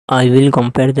I will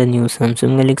compare the new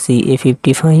Samsung Galaxy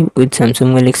A55 with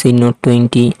Samsung Galaxy Note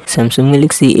 20. Samsung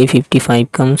Galaxy A55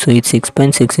 comes with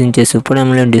 6.6 inches Super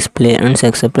AMOLED display and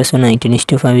success ratio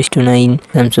 19:5:9.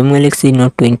 Samsung Galaxy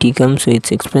Note 20 comes with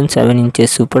 6.7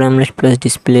 inches Super AMOLED Plus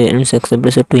display and success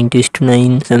ratio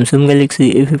 20:9. Samsung Galaxy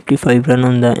A55 run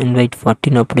on the Android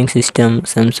 14 operating system.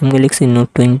 Samsung Galaxy Note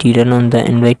 20 run on the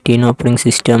Android 10 operating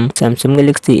system. Samsung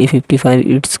Galaxy A55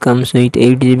 it comes with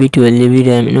 8GB 12GB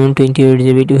RAM and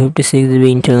 128GB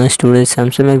 256GB internal storage.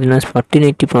 Samsung Exynos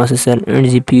 1480 processor and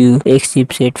GPU X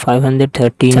chipset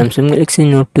 513. Samsung Galaxy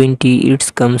Note 20 it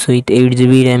comes with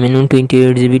 8GB RAM and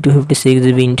 128GB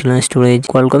 256GB internal storage.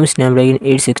 Qualcomm Snapdragon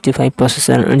 865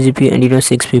 processor and GPU Adreno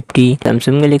 650.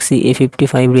 Samsung Galaxy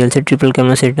A55 real set triple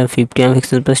camera setup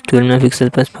 50MP plus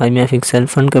 12MP plus 5MP.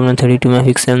 Front camera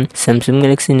 32MP. Samsung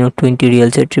Galaxy Note 20 real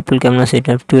set triple camera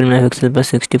setup 12MP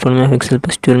plus 64MP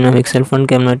plus 12MP. Front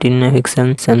camera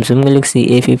 10MP. Samsung Galaxy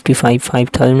A55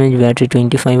 5000 mAh battery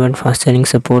 25W fast charging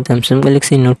support. Samsung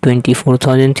Galaxy Note 20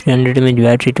 4300 mAh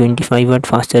battery 25W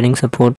fast charging support.